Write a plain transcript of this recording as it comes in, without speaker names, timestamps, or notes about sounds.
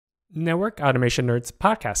Network Automation Nerds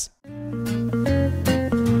podcast.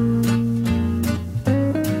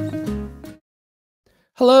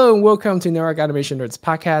 Hello and welcome to Network Automation Nerds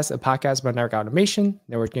podcast, a podcast about network automation,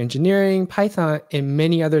 network engineering, Python, and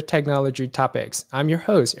many other technology topics. I'm your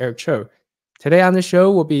host, Eric Cho. Today on the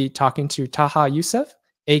show, we'll be talking to Taha Yusuf,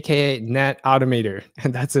 a.k.a. NetAutomator.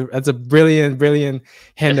 And that's a brilliant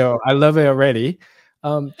handle. I love it already.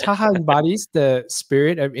 Taha embodies the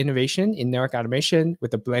spirit of innovation in network automation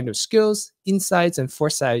with a blend of skills, insights, and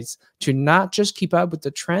foresights to not just keep up with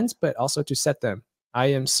the trends, but also to set them. I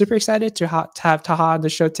am super excited to have Taha on the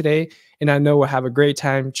show today, and I know we'll have a great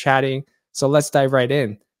time chatting. So let's dive right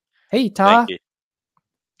in. Hey, Thank Taha, you.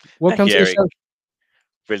 Thank welcome you, to the Eric. show.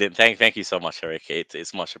 Brilliant. Thank you so much, Eric.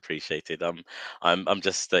 It's much appreciated. I'm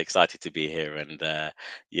just excited to be here, and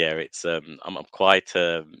yeah, I'm quite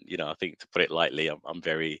I think to put it lightly, I'm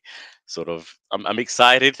very I'm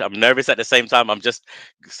excited. I'm nervous at the same time. I'm just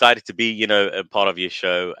excited to be a part of your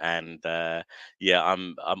show, and yeah,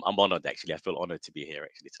 I'm honored actually. I feel honored to be here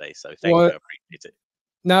actually today. So thank Well, you. I appreciate it.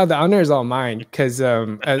 now the honor is all mine because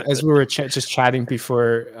as we were just chatting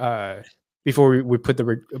before we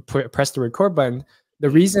put press the record button, the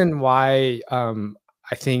Mm, reason why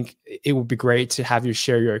I think it would be great to have you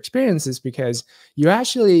share your experiences because you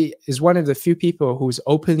actually is one of the few people who's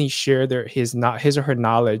openly shared his or her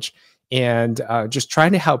knowledge and just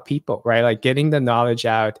trying to help people, right? Like getting the knowledge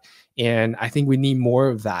out, and I think we need more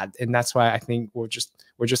of that, and that's why I think we'll just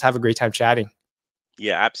have a great time chatting.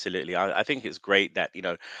 Yeah, absolutely. I think it's great that,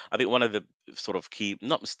 I think one of the sort of key,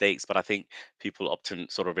 not mistakes, but I think people often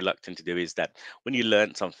sort of reluctant to do is that when you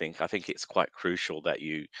learn something, I think it's quite crucial that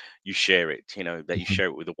you share it, that you Mhm. share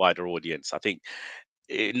it with a wider audience. I think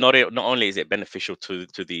not only is it beneficial to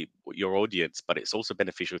the your audience, but it's also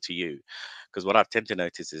beneficial to you. Because what I've tend to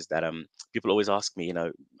notice is that people always ask me,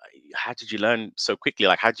 how did you learn so quickly?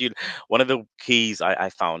 Like, how do you? One of the keys I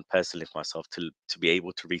found personally for myself to be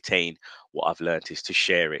able to retain what I've learned is to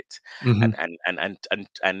share it Mhm.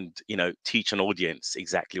 and teach an audience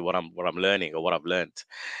exactly what I'm learning or what I've learned.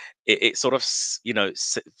 It sort of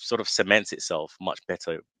sort of cements itself much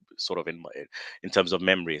better sort of in terms of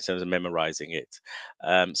memory, in terms of memorizing it.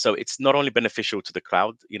 So it's not only beneficial to the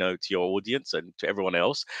crowd, to your audience and to everyone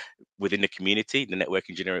else within the community, the network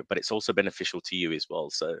engineering, but it's also beneficial to you as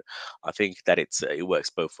well. So I think that it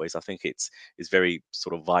works both ways. I think it's very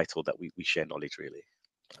sort of vital that we share knowledge really.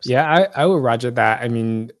 Yeah, Absolutely. I would roger that. I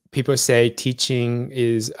mean, people say teaching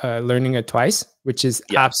is learning it twice, which is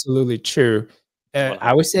Yeah, absolutely true.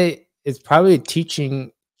 I would 100. say it's probably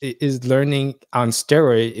teaching is learning on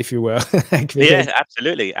steroid, if you will. Like, because Yeah,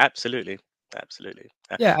 absolutely. yeah,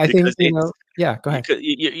 I Because think yeah, go ahead.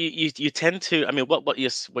 you tend to. I mean, what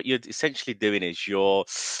you're essentially doing is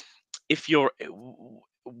if you're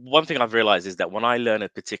one thing I've realized is that when I learn a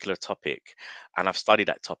particular topic and I've studied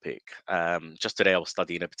that topic, just today I was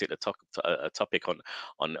studying a particular a topic on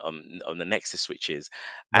the Nexus switches,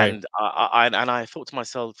 Right. and I thought to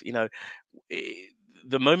myself, eh,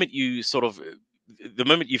 the moment you sort of the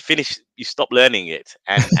moment you finish you stop learning it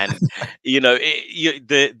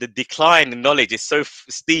the decline in knowledge is so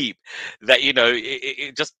steep that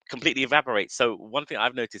it just completely evaporates. So one thing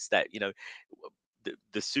I've noticed that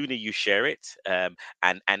the sooner you share it,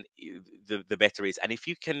 the better it is. And if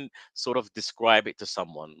you can sort of describe it to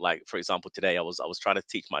someone, like for example today I was trying to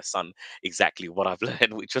teach my son exactly what I've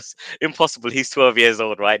learned, which was impossible. He's 12 years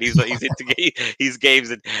old, right? He's into his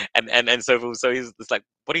games and so forth. So he's it's like,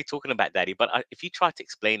 what are you talking about, daddy? But if you try to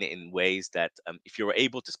explain it in ways that if you're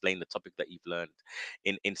able to explain the topic that you've learned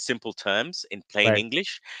in simple terms, in plain Right.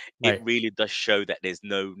 English, it Right. really does show that there's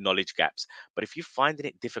no knowledge gaps. But if you're finding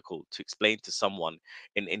it difficult to explain to someone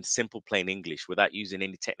in simple plain English without using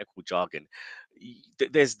any technical jargon,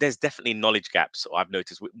 there's definitely knowledge gaps I've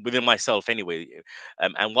noticed within myself anyway.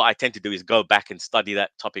 And what I tend to do is go back and study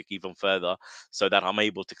that topic even further so that I'm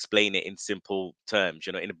able to explain it in simple terms,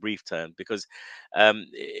 in a brief term. Because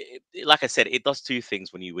like I said, it does two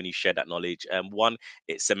things when you share that knowledge. One,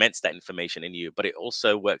 it cements that information in you, but it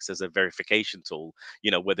also works as a verification tool,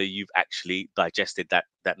 whether you've actually digested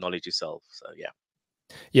that knowledge yourself. So yeah.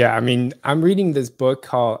 Yeah, I mean, I'm reading this book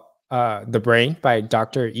called The Brain by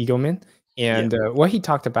Dr. Eagleman. Yeah. And what he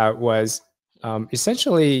talked about was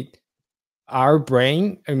essentially our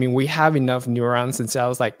brain. I mean, we have enough neurons and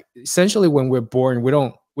cells. Like essentially, when we're born, we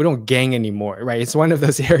don't gang anymore, right? It's one of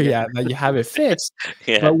those Yeah. areas that you have it fixed.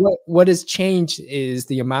 Yeah. But what has changed is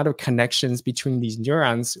the amount of connections between these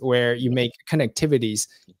neurons where you Mhm. make connectivities.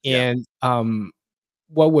 Yeah. And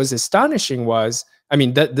what was astonishing was I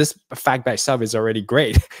mean, that this fact by itself is already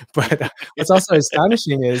great, but what's also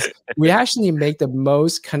astonishing is we actually make the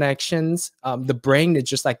most connections. The brain is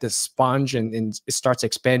just like the sponge, and it starts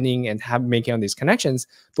expanding and have making all these connections.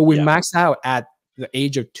 But we Yeah. max out at the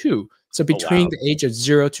age of 2. So Oh between wow. the age of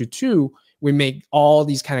 0 to 2, we make all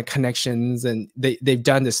these kind of connections, and they've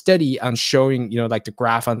done the study on showing, like the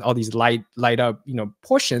graph on all these light up,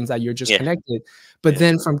 portions that you're just Yeah. connected. But Yeah.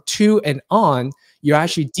 then from 2 and on, you Yeah.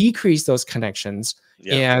 actually decrease those connections,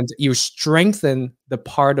 Yeah. and you strengthen the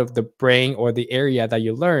part of the brain or the area that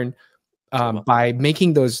you learn, Oh wow. by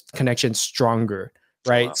making those connections stronger, Oh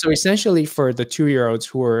right? wow. So essentially, for the 2-year-olds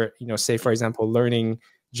who are, say for Mm. example, learning Mhm.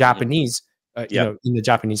 Japanese, Yeah. in the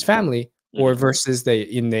Japanese family, or Mhm. versus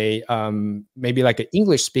in a maybe like an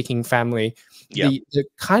English speaking family, Yeah. the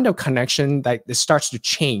kind of connection that it starts to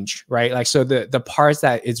change, right? Like, so the parts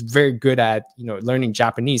that is very good at, learning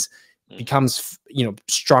Japanese Mhm. becomes,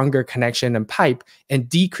 stronger connection and pipe, and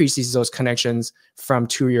decreases those connections from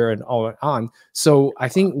 2 year and all on. So I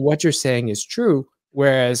think what you're saying is true.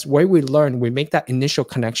 Whereas way we learn, we make that initial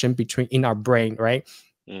connection between in our brain, right?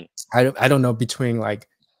 Mm. I don't know, between like,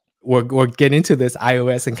 we'll get into this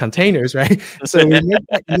iOS and Mhm. containers, right? So we make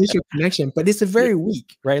that initial connection, but it's a Yeah. very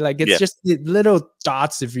weak, right? Like, it's Yeah. just the little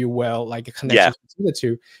dots, if you will, like a Yeah. connection between the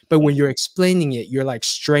two. But when Mhm. you're explaining it, you're like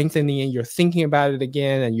strengthening it, you're thinking about it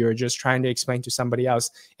again, and you're just trying to explain to somebody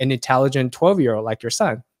else, an intelligent 12-year-old like your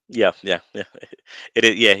son. Yeah, yeah, yeah. It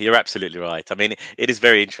is, yeah, you're absolutely right. I mean, it is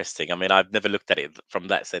very interesting. I mean, I've never looked at it from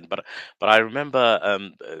that sense, but I remember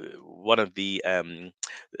one of the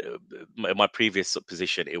my previous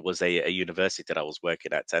position. It was a university that I was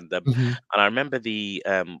working at, Mhm. and I remember the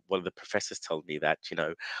one of the professors told me that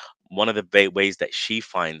one of the ways that she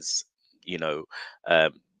finds you know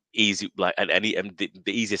um, easy like the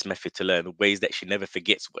easiest method to learn the ways that she never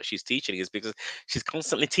forgets what she's teaching is because she's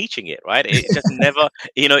constantly teaching it, right? It just never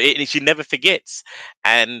she never forgets.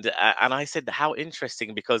 And I said, how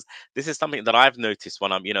interesting, because this is something that I've noticed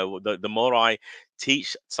when I'm the more I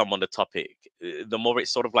teach someone the topic, the more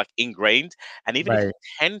it's sort of like ingrained. And even if you Right,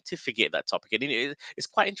 tend to forget that topic, and it's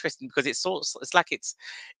quite interesting because it's like it's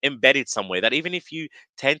embedded somewhere that even if you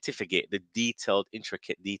tend to forget the detailed,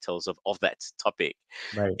 intricate details of that topic,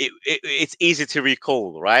 right. it's easy to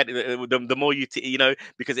recall, right? The more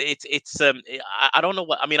because I don't know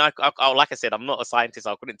what I mean. Like I said, I'm not a scientist.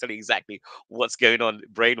 I couldn't tell you exactly what's going on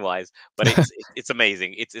brain wise, but it's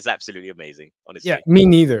amazing. It's absolutely amazing, Yeah, honestly. me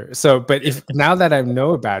neither. So, but Yeah. if now that I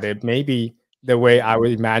know about it, maybe the way Mm. I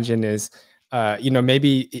would imagine is,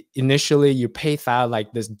 maybe initially you pace out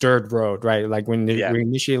like this dirt road, right? Like when Yeah. we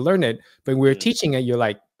initially learn it, but we're Mm. teaching it, you're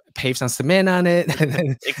like pave some cement on it, and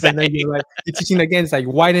then Exactly. you're like you're teaching again, it's like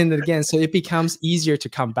widen it again, so it becomes easier to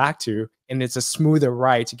come back to, and it's a smoother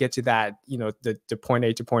ride to get to that, the point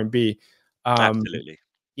A to point B. Um, Absolutely.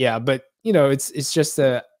 yeah, but it's just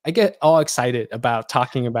I get all excited about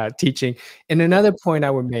talking about teaching. And Yeah. another point I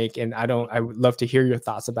would make, and I would love to hear your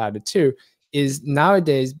thoughts about it too, is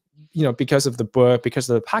nowadays, because of the book, because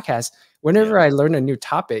of the podcast, Yeah. whenever I learn a new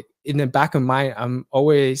topic, in the back of mind, I'm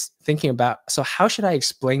always thinking about, so how should I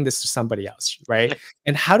explain this to somebody else, right?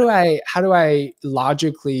 And how do I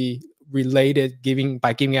logically relate it, giving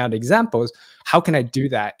out examples? How can I do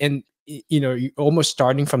that? And you almost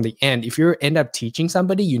starting from the end. If you end up teaching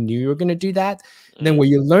somebody, you knew you were going to do that, then Mm. when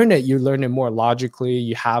you learn it more logically.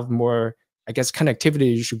 You have more, I guess,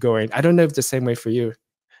 connectivity you should go in. I don't know if the same way for you.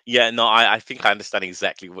 Yeah, no, I think I understand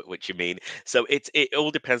exactly what you mean. So it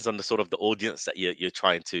all depends on the sort of the audience that you're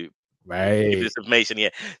trying to give Right. this information. Yeah.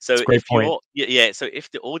 That's So a great if point. you're so if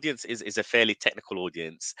the audience is a fairly technical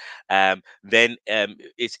audience, then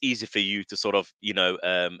it's easy for you to sort of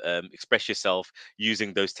express yourself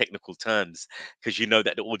using those technical terms because you know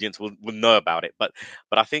that the audience will know about it. But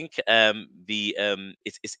I think the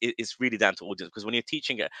it's really down to audience, because when you're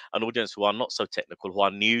teaching an audience who are not so technical, who are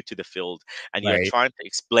new to the field, and you're Right. trying to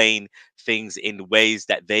explain things in ways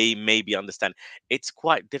that they maybe understand, it's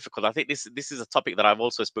quite difficult. I think this is a topic that I've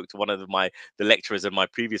also spoke to one of the lecturers in my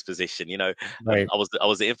previous position. Right. I was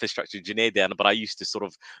the infrastructure engineer there, but I used to sort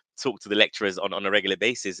of talk to the lecturers on a regular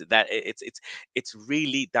basis. That it's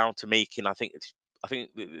really down to making. I think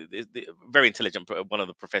very intelligent. One of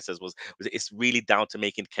the professors was it's really down to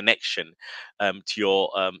making connection to your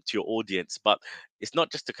audience, but it's not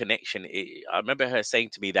just a connection. I remember her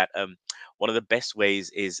saying to me that one of the best ways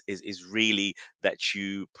is really that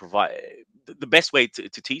you provide the best way to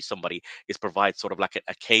teach somebody is provide sort of like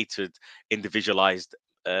a catered, individualized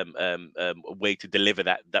way to deliver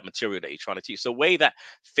that material that you're trying to teach. So a way that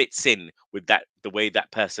fits in with the way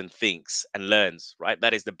that person thinks and learns, right?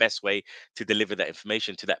 That is the best way to deliver that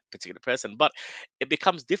information to that particular person. But it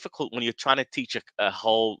becomes difficult when you're trying to teach a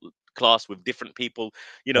whole class with different people,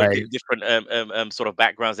 Right. different sort of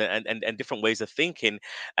backgrounds and different ways of thinking.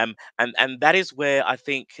 And that is where I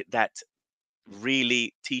think that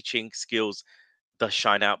really teaching skills does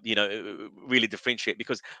shine out, really differentiate,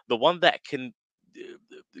 because the one that can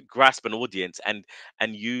grasp an audience and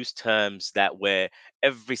use terms that where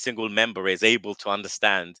every single member is able to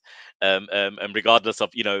understand, and regardless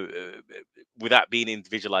of, without being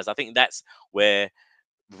individualized, I think that's where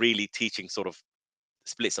really teaching sort of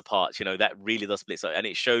splits apart. That really does split, and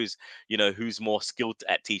it shows, who's more skilled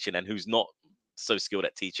at teaching and who's not so skilled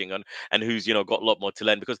at teaching, and who's, got a lot more to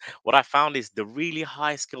learn. Because what I found is the really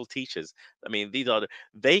high skilled teachers, I mean,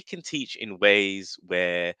 they can teach in ways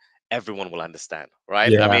where everyone will understand,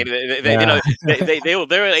 right? I Yeah. mean, Yeah.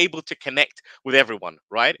 they're able to connect with everyone,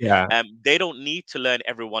 right? Yeah. They don't need to learn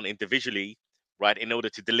everyone individually, right, in order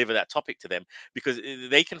to deliver that topic to them, because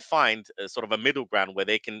they can find sort of a middle ground where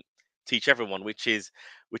they can teach everyone, which is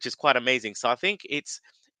quite amazing. So I think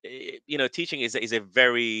teaching is a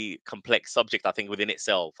very complex subject, I think, within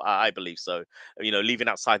itself. I believe so. Leaving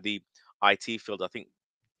outside the IT field, I think,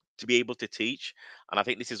 to be able to teach, and I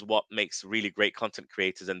think this is what makes really great content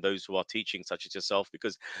creators and those who are teaching, such as yourself,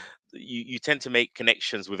 because you tend to make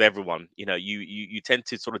connections with everyone. You tend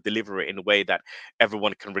to sort of deliver it in a way that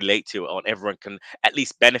everyone can relate to, or everyone can at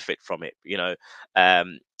least benefit from it.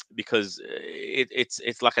 Um, because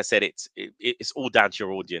it's like I said, it's all down to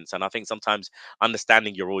your audience, and I think sometimes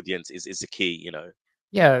understanding your audience is the key.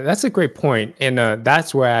 Yeah, that's a great point, and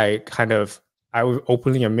that's where I would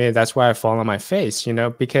openly admit that's why I fall on my face,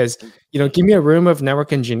 because Mm. give me a room of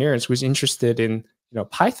network engineers who's interested in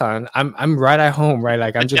Python, I'm right at home, right?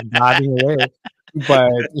 Like I'm just nodding away.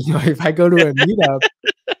 But if I go to a meetup,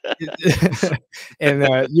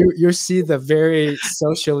 and you see the very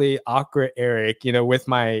socially awkward Eric, with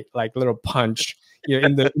my like little punch,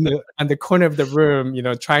 in the corner of the room,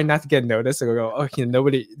 trying not to get noticed. And go, okay,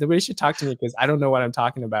 nobody should talk to me because I don't know what I'm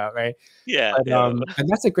talking about, right? Yeah, But yeah. and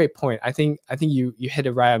that's a great point. I think you hit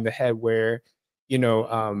it right on the head where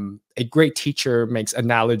a great teacher makes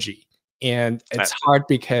analogy, and it's Absolutely. hard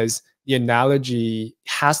because the analogy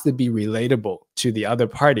has to be relatable to the other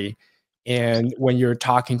party. And Absolutely. when you're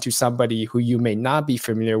talking to somebody who you may not be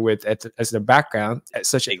familiar with as the background,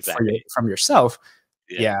 such Exactly. from yourself,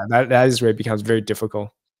 Yeah. yeah, that is where it becomes very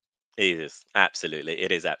difficult. It is absolutely.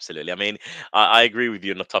 It is absolutely. I mean, I agree with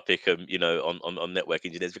you on the topic, on network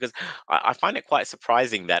engineers, because I find it quite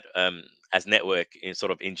surprising that, as network in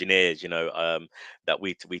sort of engineers, that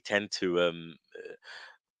we tend to,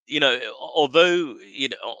 although,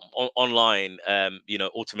 online,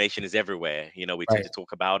 automation is everywhere. We tend Right. to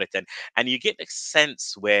talk about it, and you get the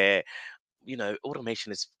sense where,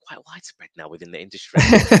 automation is quite widespread now within the industry.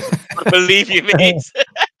 Believe you me, Right.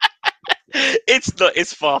 it's not.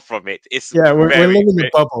 It's far from it. It's Yeah, we're very, living in a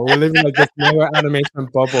bubble. We're living like this network automation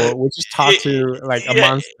bubble. We just talk Y- to like yeah,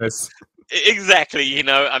 amongst us. exactly.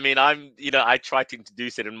 I mean, I try to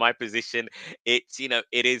introduce it in my position. It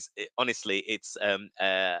is, honestly, it's a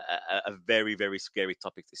very, very scary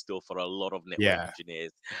topic to still for a lot of network Yeah.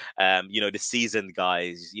 engineers. The seasoned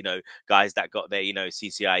guys, guys that got their,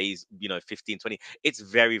 CCIEs, 15, 20. It's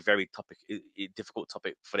very, very difficult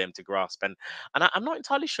topic for them to grasp. And I'm not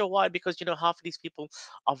entirely sure why, because, half of these people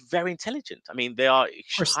are very intelligent. I mean, they are Of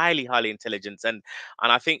course. highly, highly intelligent, and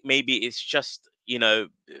I think maybe it's just,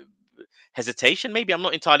 hesitation. Maybe I'm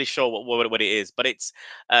not entirely sure what it is, but it's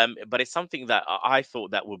something that I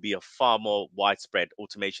thought that would be a far more widespread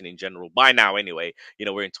automation in general by now. Anyway,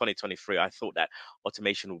 we're in 2023. I thought that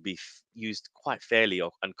automation would be used quite fairly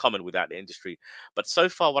or uncommon without the industry, but so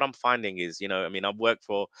far what I'm finding is, I mean, I've worked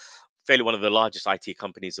for fairly one of the largest IT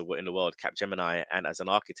companies in the world, Capgemini, and as an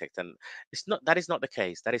architect, and that is not the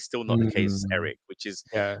case. That is still not the case, Mm, Eric,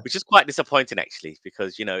 yeah. which is quite disappointing, actually,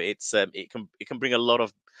 because, it can bring a lot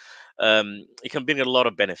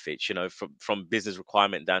of benefits, from business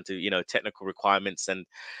requirement down to, technical requirements,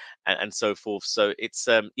 and so forth. So it's,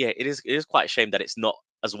 yeah, it is quite a shame that it's not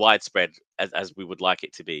as widespread as we would like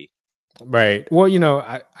it to be. Right. Well,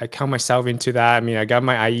 I count myself into that. I mean, I got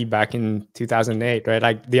my IE back in 2008, right?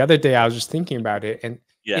 Like the other day, I was just thinking about it, and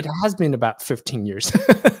Yeah. it has been about 15 years.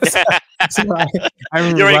 so, so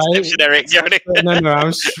I'm You're an right. exception, Eric. No, no,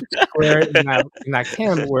 I'm square in that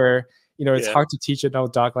camp where it's Yeah. hard to teach an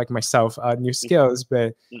old dog like myself new Mm, skills,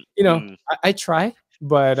 but mm, you know, mm. I try.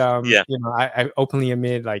 But Yeah. I openly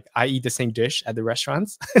admit like I eat the same dish at the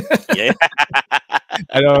restaurants. Yeah.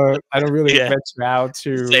 I don't really Yeah, venture out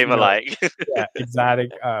to, same alike. yeah, exotic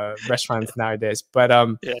restaurants nowadays. But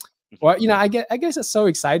Yeah. Mhm. well, I guess I'm so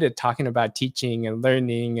excited talking about teaching and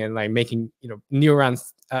learning and like making,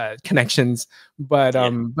 neurons connections. But Yeah,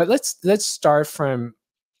 let's start from,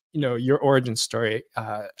 your origin story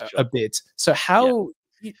a sure. bit. So Yeah, how,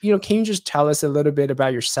 can you just tell us a little bit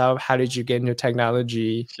about yourself? How did you get into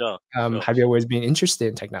technology? sure, sure, Have you sure. always been interested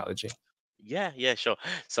in technology? Yeah, yeah, sure.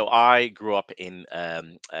 So I grew up in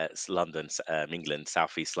London, England,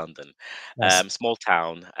 southeast London, Nice. small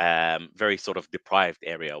town, very sort of deprived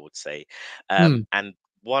area, I would say. Mm, And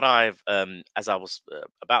what I've, as I was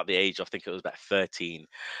about the age, I think it was about 13.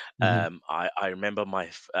 mhm. I remember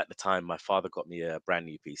at the time my father got me a brand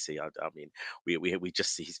new PC. I mean, we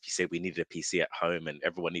just he said we needed a PC at home and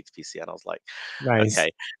everyone needs a PC, and I was like, Nice. okay.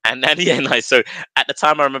 And then yeah, nice. So at the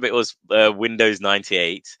time, I remember it was Windows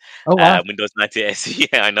 98, Oh, wow. Windows 98 SE.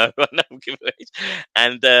 Yeah, I know, I know, I'm giving age.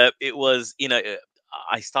 And it was,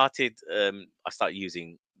 I started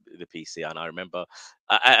using the PC, and I remember,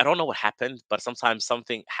 I don't know what happened, but sometimes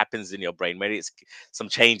something happens in your brain. Maybe it's some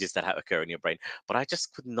changes that occur in your brain, but I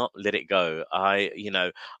just could not let it go. I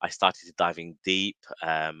started diving deep.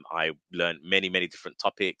 I learned many, many different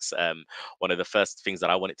topics. One of the first things that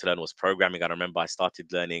I wanted to learn was programming. I remember I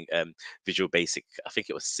started learning Visual Basic. I think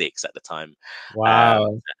it was 6 at the time. Um,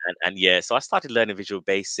 Wow. and yeah, so I started learning Visual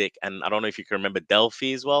Basic, and I don't know if you can remember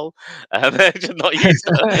Delphi as well. Just not used,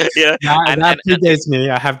 and That predates me,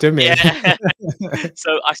 I have to admit. yeah.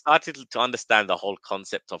 So I started to understand the whole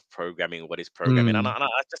concept of programming, what is programming, and Mm, I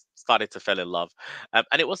just started to fall in love. And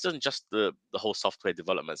it wasn't just the whole software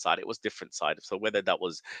development side; it was different side. So whether that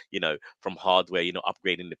was from hardware,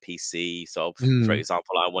 upgrading the PC. So for mm.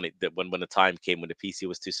 example, I wanted that when the time came when the PC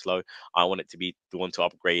was too slow, I wanted to be the one to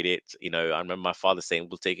upgrade it. I remember my father saying,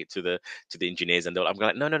 "We'll take it to the engineers," and I'm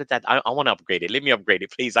like, "No, no, no, Dad, I want to upgrade it. Let me upgrade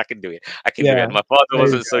it, please. I can do it. I can do it." Yeah, And my father there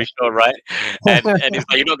you wasn't so sure, right? And he's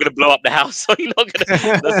like, "You're not gonna blow up the house, so you're not gonna."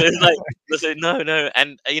 That's it. It's like, that's it. No, no.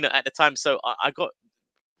 And at the time, so I got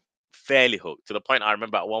fairly hooked to the point I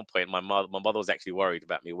remember at one point my mother was actually worried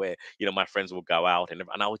about me where my friends would go out and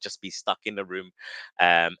I would just be stuck in the room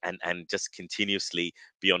and just continuously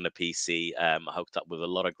be on the PC. I hooked up with a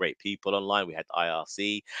lot of great people online. We had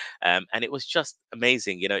IRC, and it was just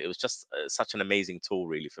amazing. It was just such an amazing tool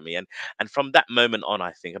really for me. And from that moment on,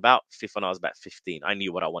 I think about fifth when I was about 15, I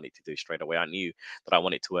knew what I wanted to do straight away. I knew that I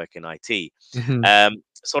wanted to work in IT. Mhm.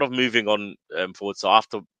 Sort of moving on forward. So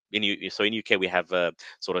after in UK we have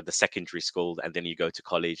sort of the secondary school, and then you go to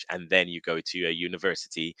college, and then you go to a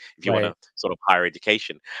university if you want Right, to sort of higher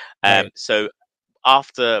education. right. So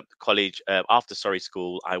after college, after sorry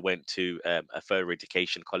school, I went to a further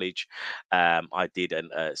education college. I did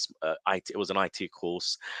IT. It was an IT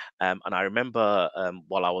course, and I remember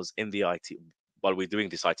while I was in the IT. While we are doing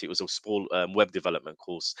this IT, it was a small web development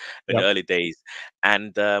course in the Yep. early days,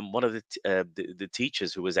 and one of the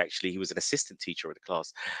teachers who was actually he was an assistant teacher of the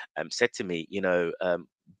class, said to me,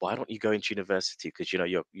 why don't you go into university? Because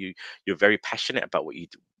you're very passionate about what you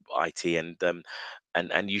do, IT,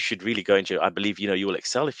 and you should really go into. I believe you will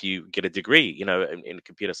excel if you get a degree, in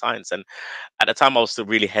computer science. And at the time I was still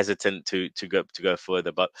really hesitant to go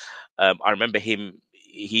further, but I remember him.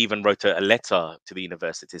 He even wrote a letter to the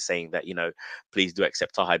university saying that please do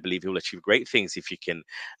accept Taha. I believe he will achieve great things if you can.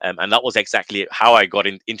 And that was exactly how I got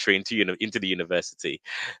entry into into the university.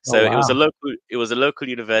 Oh, So wow. it was a local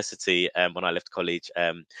university. When I left college,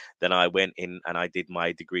 then I went in and I did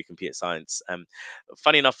my degree in computer science.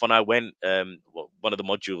 Funny enough, when I went, one of the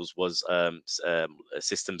modules was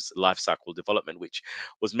systems lifecycle development, which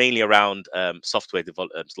was mainly around software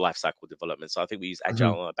lifecycle development. So I think we used Mhm,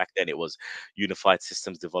 agile. Back then it was unified systems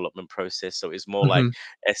development process. So it's more like mhm.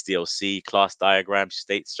 SDLC, class diagrams,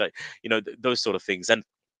 those sort of things. And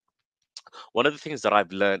one of the things that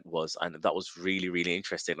I've learned was, and that was really, really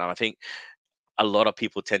interesting, and I think a lot of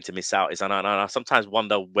people tend to miss out is, and I sometimes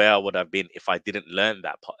wonder where I would have been if I didn't learn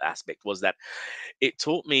that aspect, was that it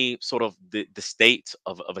taught me sort of the state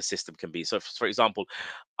of a system can be. So, for example,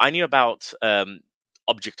 I knew about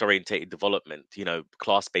object oriented development,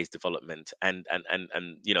 class based development, and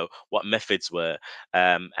what methods were,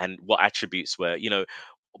 and what attributes were.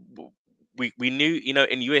 w- we knew,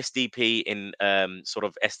 in USDP, in sort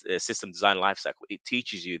of system design lifecycle, it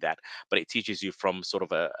teaches you that, but it teaches you from sort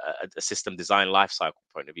of a system design lifecycle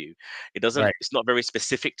point of view. Right. It's not very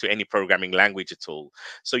specific to any programming language at all.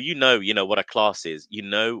 So what a class is,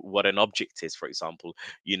 what an object is, for example,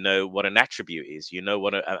 what an attribute is,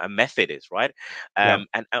 what a method is, right? Yep.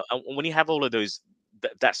 And when you have all of those,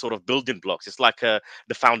 that sort of building blocks, it's like the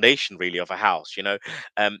foundation really of a house.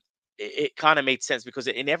 Um, it kind of made sense because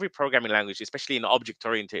in every programming language, especially in the object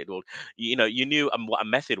oriented world, you knew what a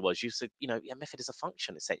method was. You said, a method is a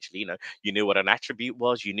function essentially. You knew what an attribute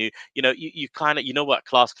was. You knew, you kind of, what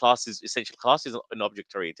class is. Essentially, class is an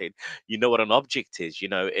object oriented. You know what an object is.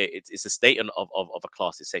 It's a state of a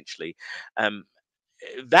class essentially. um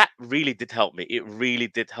that really did help me. It really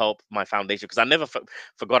did help my foundation because I never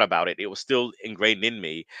forgot about it. It was still ingrained in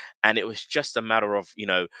me, and it was just a matter of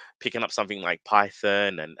picking up something like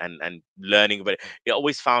Python and learning. But it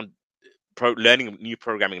always found learning a new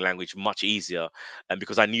programming language much easier, and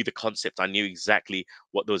because I knew the concept, I knew exactly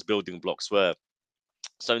what those building blocks were.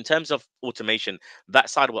 So in terms of automation, that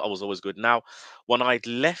side I was always good. Now, when I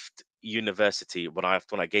left university, when I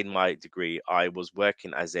gained my degree, I was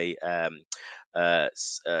working as a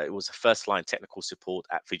it was a first line technical support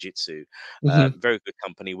at Fujitsu, Hmm. very good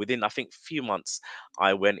company. Within I think few months,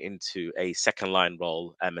 I went into a second line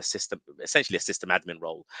role, a system, essentially a system admin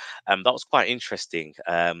role. That was quite interesting.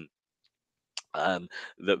 Um,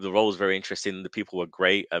 the role was very interesting. The people were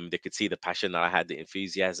great. They could see the passion that I had, the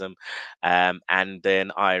enthusiasm. And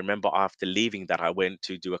then I remember after leaving that, I went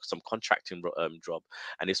to do some contracting job,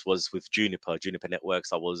 and this was with Juniper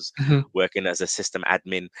Networks. I was Hmm. working as a system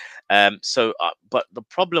admin. But the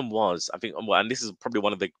problem was, I think, well, and this is probably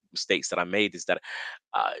one of the mistakes that I made, is that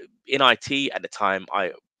uh, in IT at the time,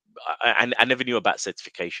 I never knew about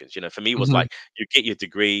certifications. For me, it was Hmm. like you get your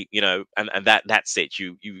degree, and that's it.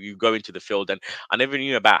 You go into the field, and I never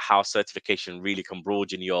knew about how certification really can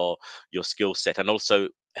broaden your skill set and also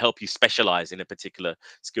help you specialize in a particular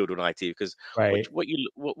skill in IT. Because Right. what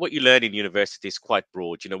you learn in university is quite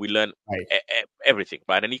broad. We learn Right. everything,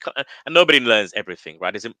 right? And you can't, and nobody learns everything,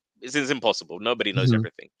 right? It's impossible. Nobody knows Hmm.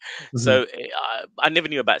 everything. Hmm. So I never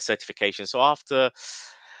knew about certification. So after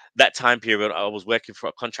that time period, I was working for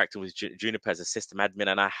a contractor with Juniper as a system admin,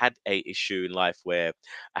 and I had a issue in life where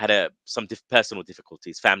I had some personal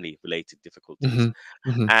difficulties, family related difficulties,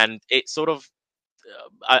 Hmm. Hmm. and it sort of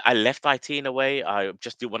I left IT in a way. I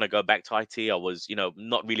just didn't want to go back to IT. I was,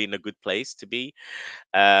 not really in a good place to be.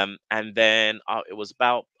 And then it was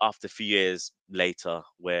about after a few years later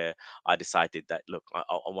where I decided that, look, I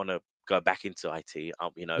want to go back into IT.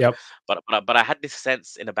 Yep. But I had this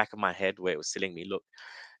sense in the back of my head where it was telling me, look,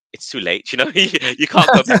 it's too late. You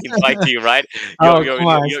can't go back into IT, right? Oh, come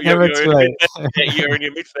on. It's never You're too in the mid late. you're in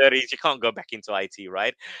your mid 30s. You can't go back into IT,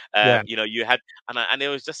 right? Yeah. You had, and it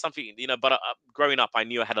was just something, But growing up, I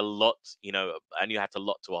knew I had a lot. I knew I had a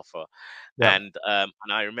lot to offer, Yeah. and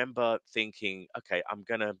I remember thinking, okay, I'm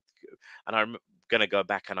gonna go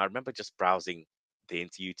back, and I remember just browsing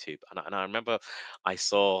into YouTube, and I remember I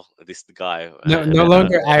saw this guy. No, no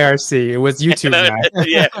longer IRC. It was YouTube No, now.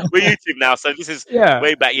 yeah, we're YouTube now, so this is Yeah.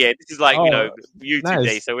 way back. Yeah, this is like Oh, YouTube days.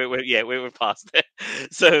 nice. So we're past it.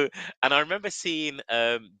 So, and I remember seeing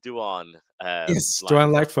Duan Yes,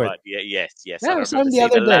 Joanne Lightfoot, Lightfoot. right? Yeah, yes, Yeah, and I I saw remember him the seeing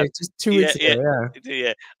other the lab. day, just 2 weeks Yeah, ago. yeah. Yeah.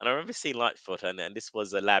 Yeah, and I remember seeing Lightfoot, and this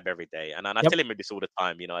was a lab every day, and I Yep. tell him this all the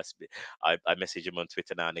time. I message him on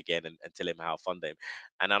Twitter now and again, and tell him how fond I am.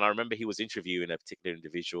 And then I remember he was interviewing a particular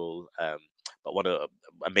individual, but one of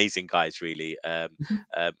amazing guys, really. Mhm.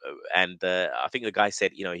 And I think the guy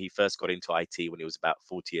said, he first got into IT when he was about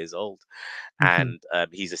 40 years old, Mhm.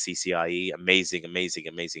 and he's a CCIE, amazing, amazing,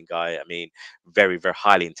 amazing guy. I mean, very, very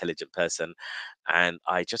highly intelligent person, and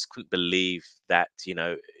I just couldn't believe that.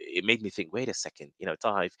 It made me think. Wait a second,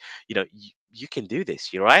 Taha, you can do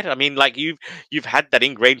this. You're right. I mean, like you've had that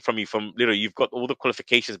ingrained from you from you've got all the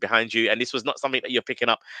qualifications behind you, and this was not something that you're picking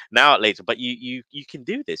up now later, but you can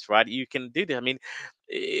do this, right? You can do this. I mean,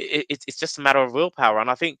 it's just a matter of willpower, and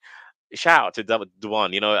I think shout out to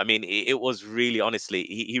Duan. I mean, it was really, honestly,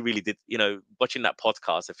 he really did. Watching that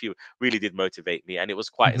podcast, a few really did motivate me, and it was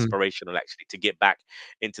quite Mhm. inspirational actually to get back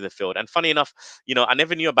into the field. And funny enough, I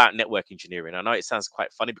never knew about network engineering. I know it sounds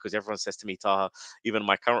quite funny because everyone says to me, Taha, even in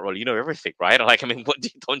my current role, you know everything, right? Like, I mean,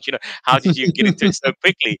 don't you know? How did you get into it so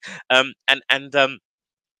quickly? And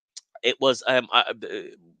it was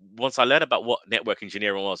once I learned about what network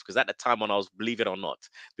engineering was, because at the time when I was, believe it or not,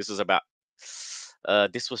 this was about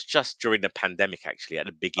this was just during the pandemic, actually, at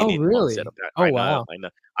the Oh, beginning onset really? of that. Oh, I know, wow. I know,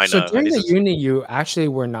 I So know. And during this the is uni, you actually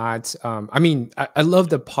were not. I mean, I love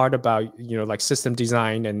the part about like system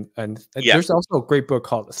design, and yeah, there's also a great book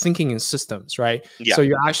called Thinking in Systems, right? yeah. So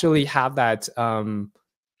you actually have that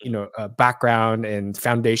Mm. background and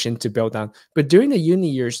foundation to build on. But during the uni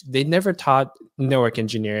years, they never taught network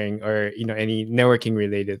engineering or any networking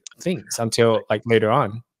related things until like later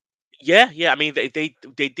on. Yeah, yeah. I mean,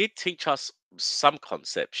 they did teach us some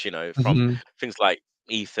concepts, from Hmm. things like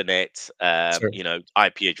Ethernet, Sure.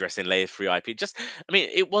 IP addressing, layer 3 IP. Just, I mean,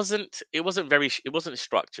 it wasn't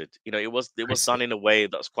structured. It I was see. done in a way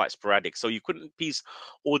that's quite sporadic. So you couldn't piece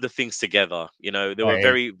all the things together. They were Right.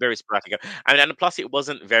 very, very sporadic. And plus it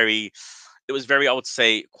wasn't very, it was very, I would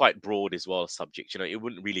say, quite broad as well subject. It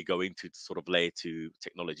wouldn't really go into sort of layer 2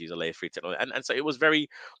 technologies or layer 3 technology. And so it was very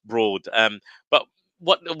broad. But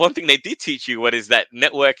one thing they did teach you what is that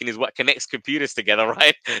networking is what connects computers together,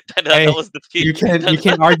 right? That Hey, was the key. you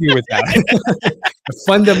can't argue with that.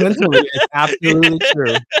 Fundamentally, it's absolutely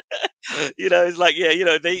true. It's like,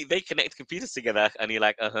 yeah, they connect computers together, and you're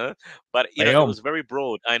like, uh-huh. But it Bam. was very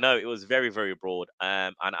broad. I know it was very, very broad.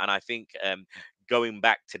 And I think, going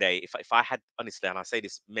back today, if I had, honestly, and I say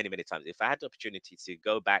this many, many times, if I had the opportunity to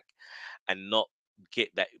go back and not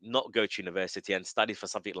go to university and study for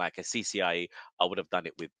something like a CCIE, I would have done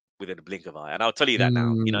it within a blink of an eye. And I'll tell you that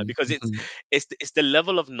now, Mm, because mhm, it's the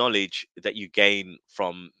level of knowledge that you gain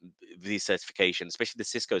from these certifications, especially the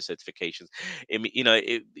Cisco certifications. I mean,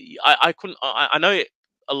 I couldn't. I know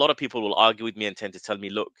a lot of people will argue with me and tend to tell me,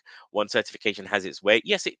 look, one certification has its weight.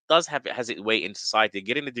 Yes, it has its weight in society.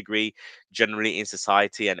 Getting a degree generally in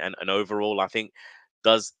society and overall, I think,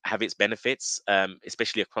 does have its benefits,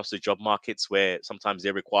 especially across the job markets where sometimes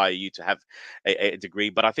they require you to have a degree.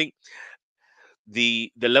 But I think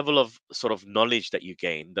the level of sort of knowledge that you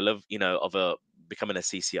gain, the level, of a becoming a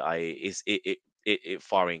CCIA, is it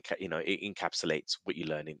far it encapsulates what you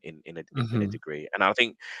learn in a mhm. degree. And I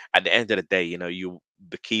think at the end of the day,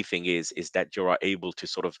 the key thing is that you are able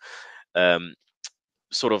to um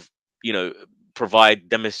sort of you know provide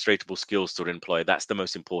demonstrable skills to an employer. That's the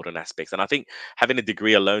most important aspects, and I think having a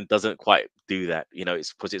degree alone doesn't quite do that.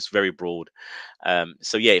 It's because it's very broad.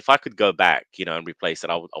 So yeah, if I could go back, and replace it,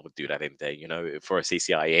 I would do that any day, for a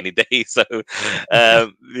CCI any day. So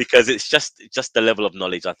because it's just the level of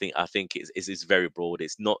knowledge, I think is very broad.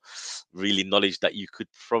 It's not really knowledge that you could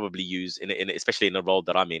probably use especially in a role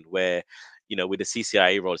that I'm in, where with the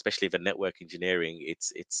CCIA role, especially for network engineering,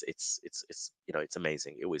 it's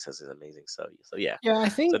amazing. It always has is amazing. So yeah. Yeah,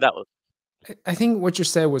 So that was I think what you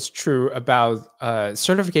said was true about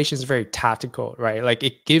certification is very tactical, right? Like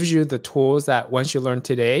it gives you the tools that once you learn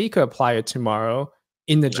today, you could apply it tomorrow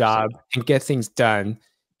in the job absolutely, and get things done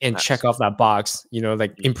and check off absolutely. that box,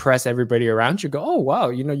 like Mm. impress everybody around you. Go, oh, wow,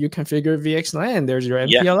 you configure VXLAN, there's your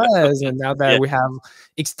Yeah, MPLS. And now that yeah, we have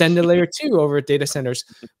extended layer two over data centers.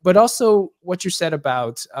 But also what you said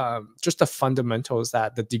about just the fundamentals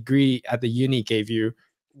that the degree at the uni gave you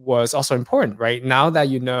was also important, right? Now that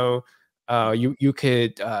you know you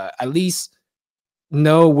could at least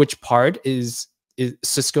know which part is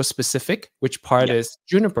Cisco specific, which part yeah, is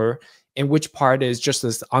Juniper, and which part is just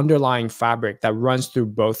this underlying fabric that runs through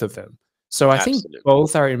both of them. So I think absolutely.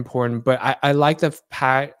 both are important, but I like the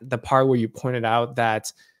part where you pointed out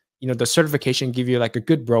that the certification give you like a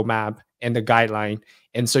good roadmap and the guideline,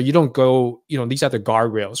 and so you don't go, these are the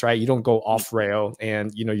guardrails, right? You don't go Mm, off rail,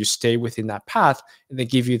 and you stay within that path, and they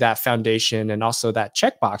give you that foundation and also that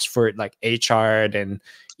checkbox for like HR and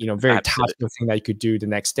very absolutely. tactical thing that you could do the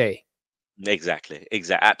next day. Exactly,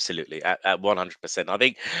 absolutely, at 100%. I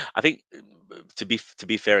think, to be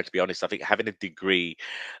fair and to be honest, I think having a degree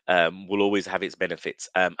will always have its benefits,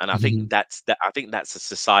 and I think Mhm. that's a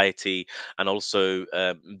society, and also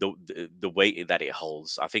the weight that it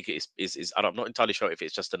holds. I think is I'm not entirely sure if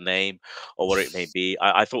it's just a name or what it may be.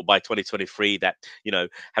 I thought by 2023 that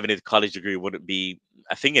having a college degree wouldn't be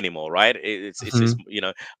a thing anymore, right? It's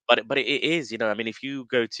Mhm. but it is. I mean, if you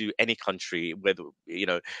go to any country, whether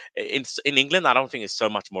in England, I don't think it's so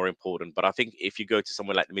much more important. But I think if you go to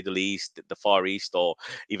somewhere like the Middle East, the Far East, or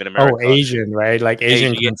even Oh, America, Asian, right? Like Asia,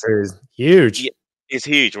 Asian yeah, countries, yeah, huge. it's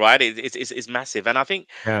huge, right? It's massive, and I think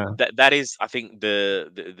Yeah. that is, I think,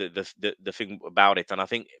 the thing about it, and I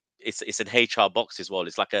think it's an HR box as well.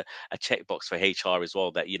 It's like a checkbox for HR as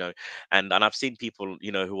well. That and I've seen people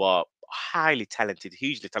who are highly talented,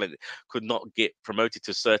 hugely talented, could not get promoted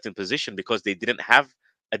to a certain position because they didn't have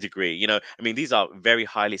a degree. I mean, these are very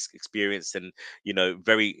highly experienced and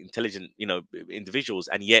very intelligent individuals,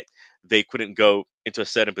 and yet they couldn't go into a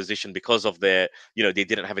certain position because of their they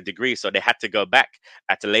didn't have a degree, so they had to go back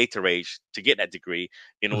at a later age to get that degree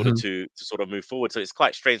in order Mhm. to sort of move forward. So it's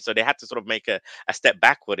quite strange. So they had to sort of make a step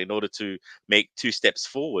backward in order to make two steps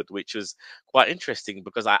forward, which was quite interesting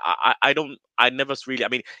because I never really, I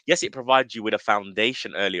mean, yes, it provides you with a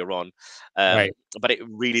foundation earlier on, Right. but it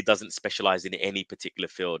really doesn't specialize in any particular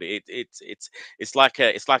field. It's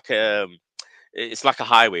like a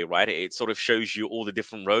highway, right? It sort of shows you all the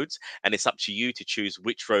different roads, and it's up to you to choose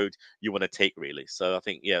which road you want to take, really. So I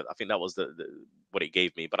think, yeah, I think that was the what it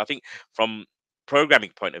gave me. But I think from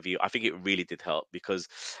programming point of view, I think it really did help because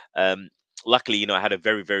um, luckily, I had a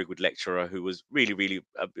very, very good lecturer who was really, really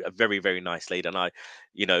a very, very nice lady. And I,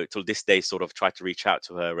 till this day, sort of tried to reach out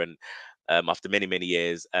to her. And after many, many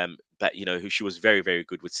years, but, who she was very, very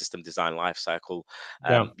good with system design lifecycle,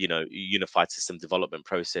 Yeah. unified system development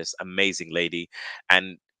process, amazing lady.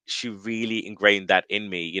 And she really ingrained that in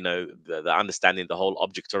me, the understanding the whole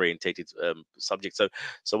object orientated subject.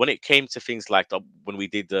 So when it came to things like when we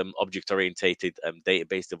did object orientated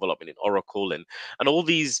database development in Oracle and all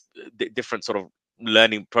these different sort of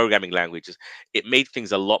learning programming languages, it made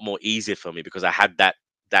things a lot more easier for me because I had that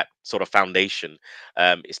sort of foundation,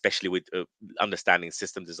 especially with understanding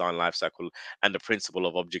system design lifecycle and the principle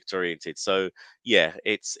of object oriented. So yeah,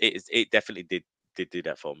 it definitely did do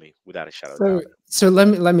that for me without a shadow of So doubt. so let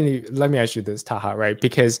me ask you this, Taha, right?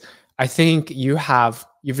 Because I think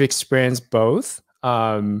you've experienced both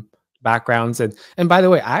backgrounds, and by the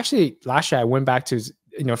way, actually last year I went back to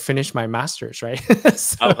finish my master's, right?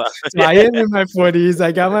 Oh, So yeah. I am in my 40s.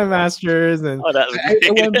 I got my master's, and Oh, that's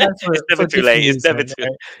I great. went back It's never for too different late. It's never reason, too.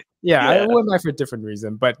 right? Yeah, I Yeah. went back for a different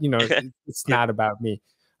reason, but it's Yeah. not about me.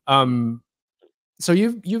 Mm, Um, so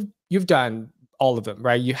you've done all of them,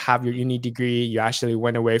 right? You have your mm, uni degree. You actually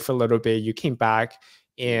went away for a little bit. You came back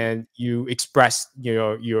mm, and you expressed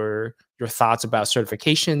your thoughts about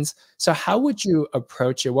certifications. So how mm, would you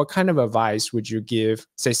approach it? What kind of advice would you give,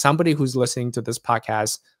 say, somebody who's listening to this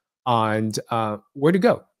podcast on where to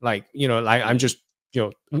go? Like, like I'm mm. just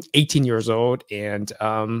 18 years old and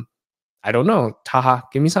I don't know, Taha,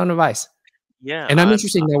 give me some advice. Yeah. And I'm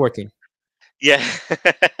interested in networking. Yeah.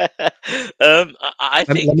 I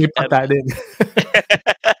Let me think put that in.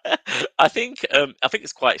 I think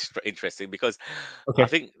it's quite interesting because I Okay.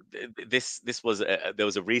 think this was there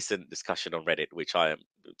was a recent discussion on Reddit which I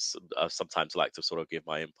sometimes like to sort of give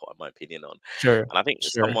my input and my opinion on, Sure, and I think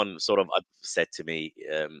sure. someone sort of said to me,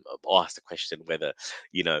 or asked the question whether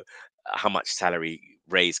you know how much salary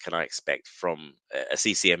raise can I expect from a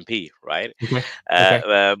CCMP, right? Okay, okay.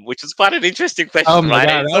 Which is quite an interesting Oh question, my right?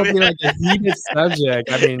 god, that would be like a heated subject.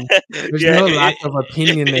 I mean, there's Yeah, no lack of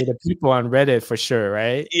opinionated people on Reddit for sure,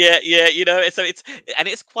 right? yeah, yeah, so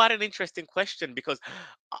it's quite an interesting question because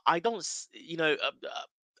I don't,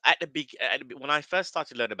 at the big, when I first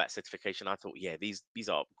started learning about certification, I thought, yeah, these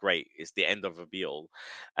are great. It's the end of a be all.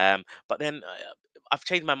 But then I've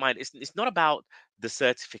changed my mind. It's not about the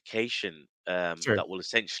certification Sure, that will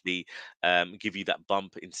essentially give you that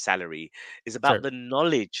bump in salary. It's about sure. the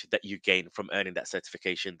knowledge that you gain from earning that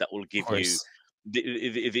certification that will Of give you course.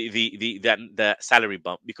 the salary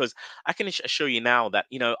bump, because I can assure you now that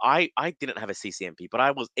I didn't have a CCMP, but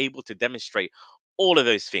I was able to demonstrate all of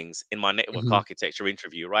those things in my network Mhm. architecture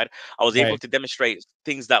interview. Right, I was able Right. to demonstrate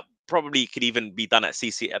things that probably could even be done at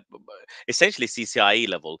essentially CCIE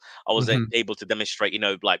level. I was Mhm. able to demonstrate,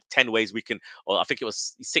 like 10 ways we can, or I think it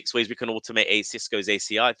was 6 ways we can automate a Cisco's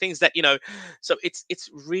ACI things that So it's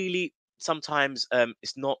really sometimes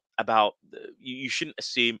it's not about you shouldn't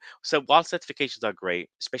assume. So while certifications are great,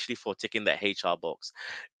 especially for ticking that HR box,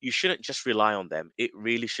 you shouldn't just rely on them. It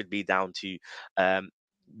really should be down to um,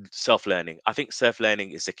 self-learning. I think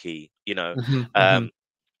self-learning is the key. Mhm, mhm. Um,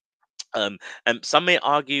 um, and some may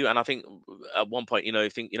argue, and I think at one point,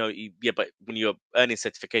 think yeah, but when you're earning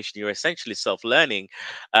certification, you're essentially self-learning.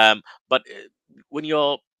 But when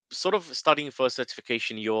you're sort of studying for a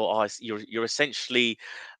certification, you're essentially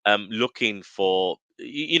looking for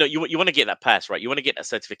you want to get that pass, right? You want to get that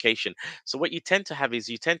certification. So what you tend to have is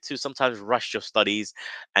you tend to sometimes rush your studies,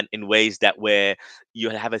 and in ways that where you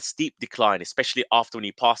have a steep decline, especially after when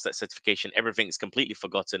you pass that certification, everything is completely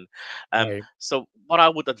forgotten. Right. So what I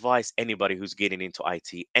would advise anybody who's getting into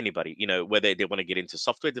IT, anybody, whether they want to get into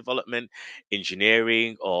software development,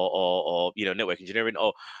 engineering, or network engineering,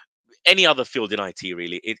 or any other field in IT,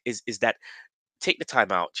 really, it is that take the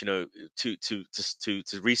time out,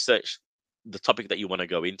 to research the topic that you want to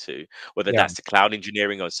go into, whether Yeah. that's the cloud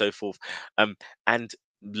engineering or so forth, and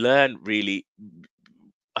learn really.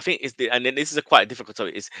 I think is the and then this is a quite a difficult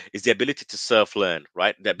topic is the ability to self learn,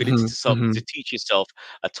 right? The ability Mhm, to mhm. teach yourself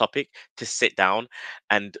a topic, to sit down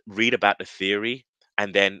and read about the theory,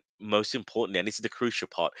 and then most importantly, and this is the crucial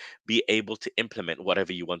part, be able to implement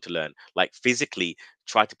whatever you want to learn. Like physically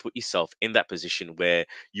try to put yourself in that position where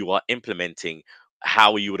you are implementing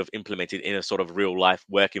how you would have implemented in a sort of real life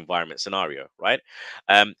work environment scenario, right?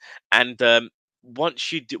 Um, and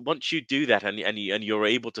once you do that, and you're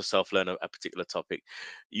able to self learn a particular topic,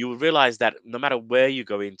 you will realize that no matter where you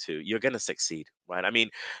go into, you're going to succeed, right? I mean,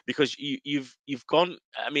 because you've gone.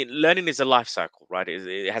 I mean, learning is a life cycle, right?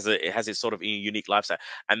 It has its sort of unique life cycle,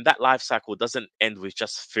 and that life cycle doesn't end with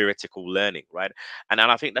just theoretical learning, right? And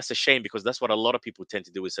I think that's a shame, because that's what a lot of people tend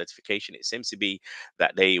to do with certification. It seems to be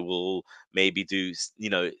that they will maybe do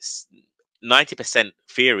 90%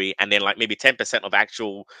 theory, and then like maybe 10% of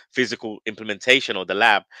actual physical implementation or the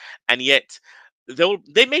lab, and yet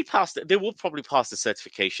they may pass they will probably pass the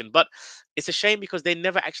certification, but it's a shame because they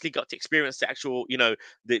never actually got to experience the actual,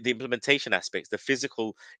 the implementation aspects, the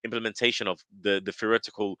physical implementation of the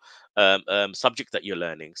theoretical subject that you're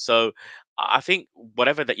learning. So I think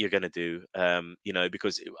whatever that you're going to do,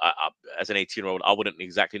 because as an 18-year-old, I wouldn't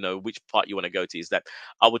exactly know which part you want to go to. Is that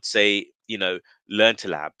I would say, learn to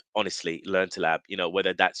lab. Honestly, learn to lab.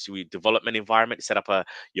 Whether that's your development environment, set up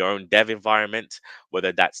your own dev environment,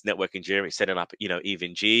 whether that's network engineering, setting up,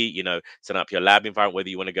 even setting up your lab environment, whether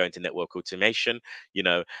you want to go into network automation, you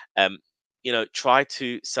know, um, try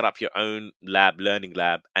to set up your own learning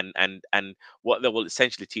lab, and what they will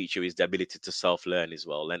essentially teach you is the ability to self-learn as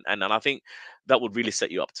well. And I think that would really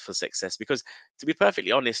set you up for success, because to be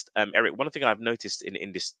perfectly honest, Eric, one thing I've noticed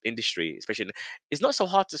in this industry, especially, it's not so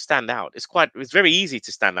hard to stand out. It's very easy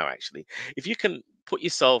to stand out, actually, if you can put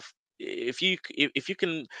yourself, if you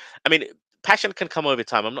can, I mean, passion can come over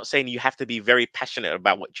time. I'm not saying you have to be very passionate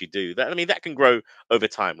about what you do. I mean, that can grow over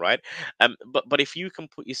time, right? But if you can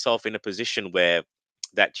put yourself in a position where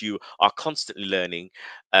that you are constantly learning,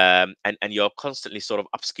 and you're constantly sort of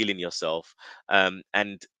upskilling yourself,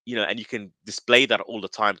 and you can display that all the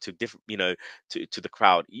time to different, to the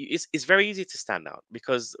crowd, it's very easy to stand out,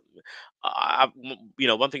 because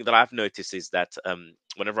one thing that I've noticed is that,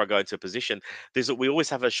 whenever I go into a position, we always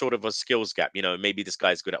have a sort of a skills gap. Maybe this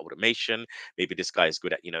guy is good at automation, maybe this guy is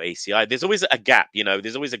good at, ACI. There's always a gap.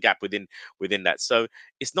 There's always a gap within that. So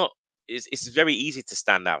it's not. It's very easy to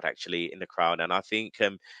stand out, actually, in the crowd, and I think,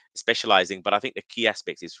 specializing. But I think the key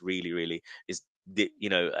aspect is really, really is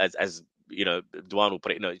as Duan will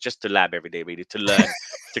put it, just to lab every day, really, to learn,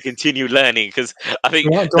 to continue learning, because I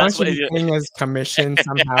think Duan that's should what. be paying us commission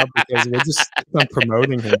somehow, because we're just keep on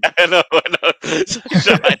promoting him. I know. So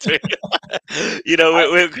shout out to him.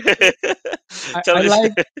 We're I, tell I us.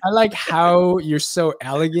 like I like how you're so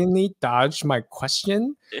elegantly dodged my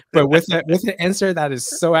question, but with an answer that is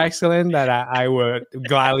so excellent that I would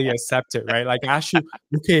gladly accept it. Right? Like I ask you,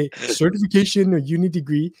 okay, certification or uni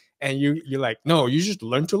degree, and you're like, no, you just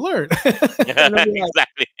learn to learn. And I'm like,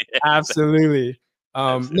 Exactly. absolutely.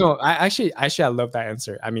 No, Absolutely. I love that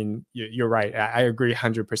answer. I mean, you're right. I agree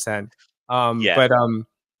 100%. Yeah. But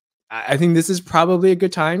I think this is probably a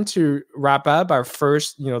good time to wrap up our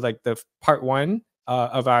first, like the part one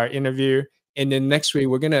of our interview. And then next week,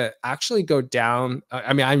 we're going to actually go down.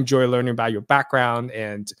 I mean, I enjoy learning about your background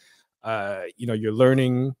and, you're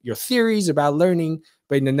learning your theories about learning.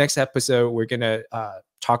 But in the next episode, we're going to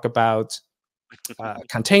talk about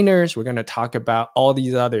containers. We're going to talk about all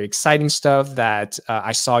these other exciting stuff that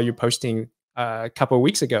I saw you posting a couple of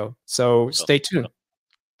weeks ago. So Sure. stay tuned.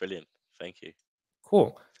 Brilliant. Thank you.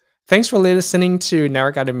 Cool. Thanks for listening to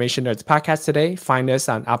Network Automation Nerds podcast today. Find us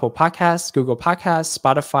on Apple Podcasts, Google Podcasts,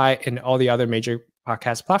 Spotify, and all the other major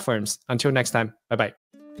podcast platforms. Until next time, bye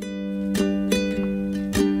bye.